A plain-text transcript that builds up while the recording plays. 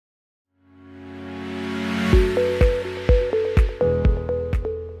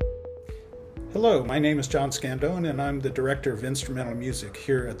Hello, my name is John Scandone and I'm the Director of Instrumental Music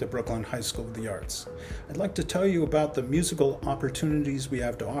here at the Brooklyn High School of the Arts. I'd like to tell you about the musical opportunities we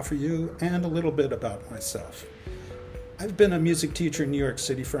have to offer you and a little bit about myself. I've been a music teacher in New York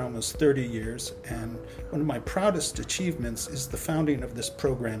City for almost 30 years, and one of my proudest achievements is the founding of this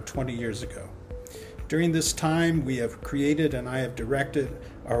program 20 years ago. During this time, we have created and I have directed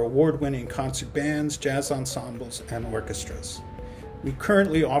our award-winning concert bands, jazz ensembles, and orchestras. We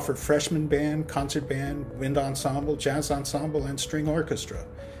currently offer freshman band, concert band, wind ensemble, jazz ensemble, and string orchestra.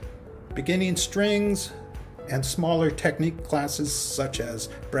 Beginning strings and smaller technique classes such as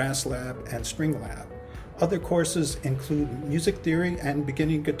Brass Lab and String Lab. Other courses include music theory and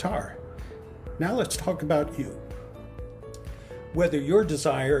beginning guitar. Now let's talk about you. Whether your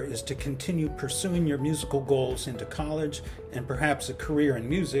desire is to continue pursuing your musical goals into college and perhaps a career in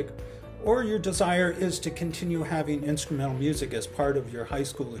music, or your desire is to continue having instrumental music as part of your high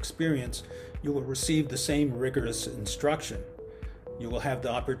school experience, you will receive the same rigorous instruction. You will have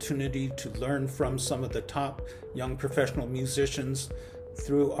the opportunity to learn from some of the top young professional musicians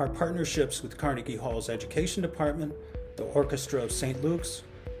through our partnerships with Carnegie Hall's Education Department, the Orchestra of St. Luke's,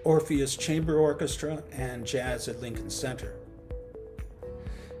 Orpheus Chamber Orchestra, and Jazz at Lincoln Center.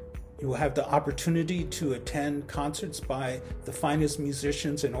 You will have the opportunity to attend concerts by the finest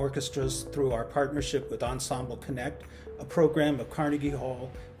musicians and orchestras through our partnership with Ensemble Connect, a program of Carnegie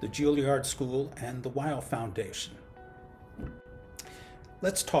Hall, the Juilliard School, and the Weill Foundation.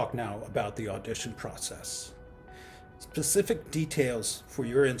 Let's talk now about the audition process. Specific details for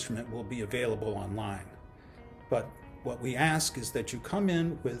your instrument will be available online, but what we ask is that you come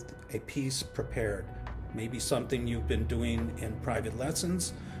in with a piece prepared, maybe something you've been doing in private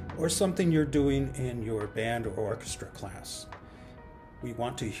lessons, or something you're doing in your band or orchestra class. We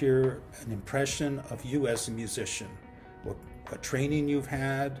want to hear an impression of you as a musician, what training you've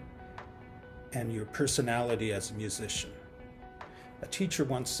had, and your personality as a musician. A teacher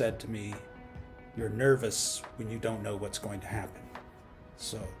once said to me, "You're nervous when you don't know what's going to happen."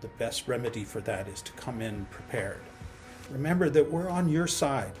 So the best remedy for that is to come in prepared. Remember that we're on your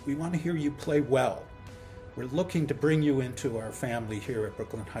side. We want to hear you play well. We're looking to bring you into our family here at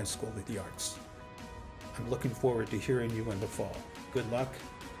Brooklyn High School of the Arts. I'm looking forward to hearing you in the fall. Good luck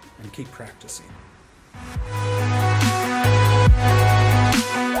and keep practicing.